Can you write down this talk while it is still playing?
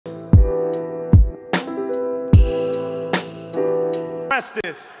address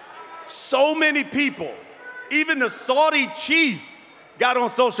this. So many people, even the Saudi chief, got on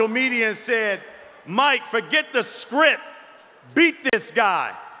social media and said, Mike, forget the script, beat this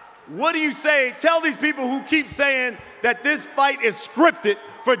guy. What do you say? Tell these people who keep saying that this fight is scripted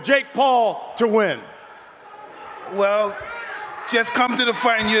for Jake Paul to win. Well, just come to the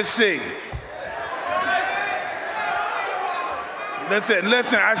fight and you'll see.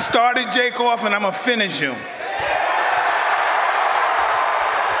 Listen, I started Jake off and I'm gonna finish him.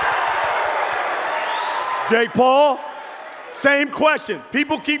 Jake Paul, same question.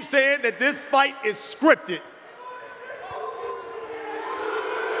 People keep saying that this fight is scripted.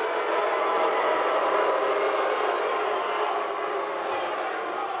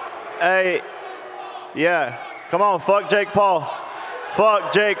 Hey, yeah, come on, fuck Jake Paul.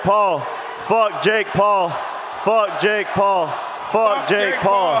 Fuck Jake Paul. Fuck Jake Paul. Fuck Jake Paul. Fuck Jake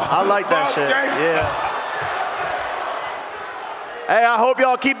Paul. I like that shit. Yeah. Hey, I hope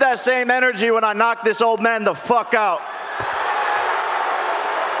y'all keep that same energy when I knock this old man the fuck out.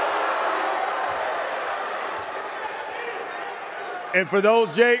 And for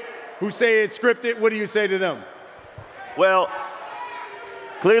those, Jake, who say it's scripted, what do you say to them? Well,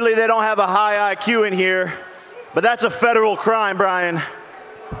 clearly they don't have a high IQ in here, but that's a federal crime, Brian.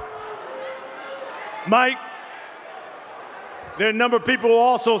 Mike, there are a number of people who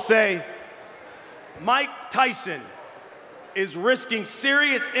also say Mike Tyson is risking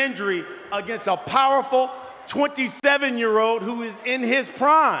serious injury against a powerful 27-year-old who is in his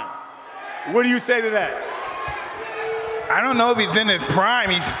prime. What do you say to that? I don't know if he's in his prime,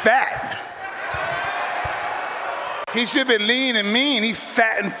 he's fat. He should be lean and mean, he's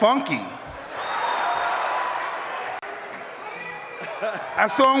fat and funky. I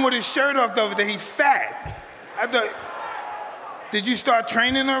saw him with his shirt off over there, he's fat. I thought, did you start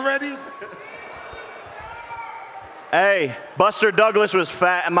training already? Hey, Buster Douglas was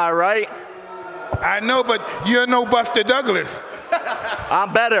fat, am I right? I know, but you're no Buster Douglas.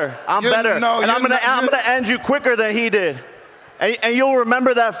 I'm better. I'm better. And I'm gonna end you quicker than he did. And you'll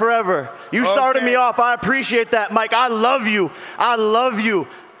remember that forever. You started me off. I appreciate that, Mike. I love you. I love you.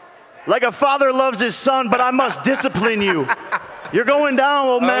 Like a father loves his son, but I must discipline you. You're going down,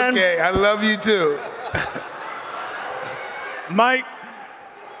 old man. Okay, I love you too. Mike,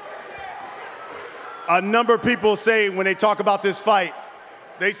 a number of people say when they talk about this fight,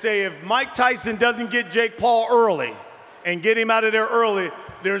 they say if Mike Tyson doesn't get Jake Paul early and get him out of there early,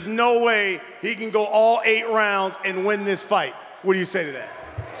 there's no way he can go all 8 rounds and win this fight. What do you say to that?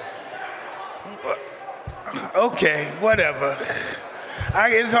 Okay, whatever.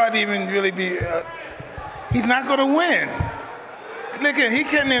 It's hard to even really be, he's not gonna win. Look at, he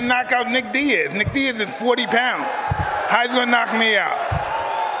couldn't even knock out Nick Diaz. Nick Diaz is 40 pounds. How's he gonna knock me out?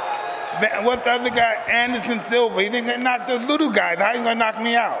 What's the other guy, Anderson Silva? He didn't knock those little guys. How you gonna knock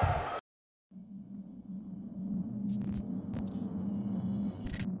me out?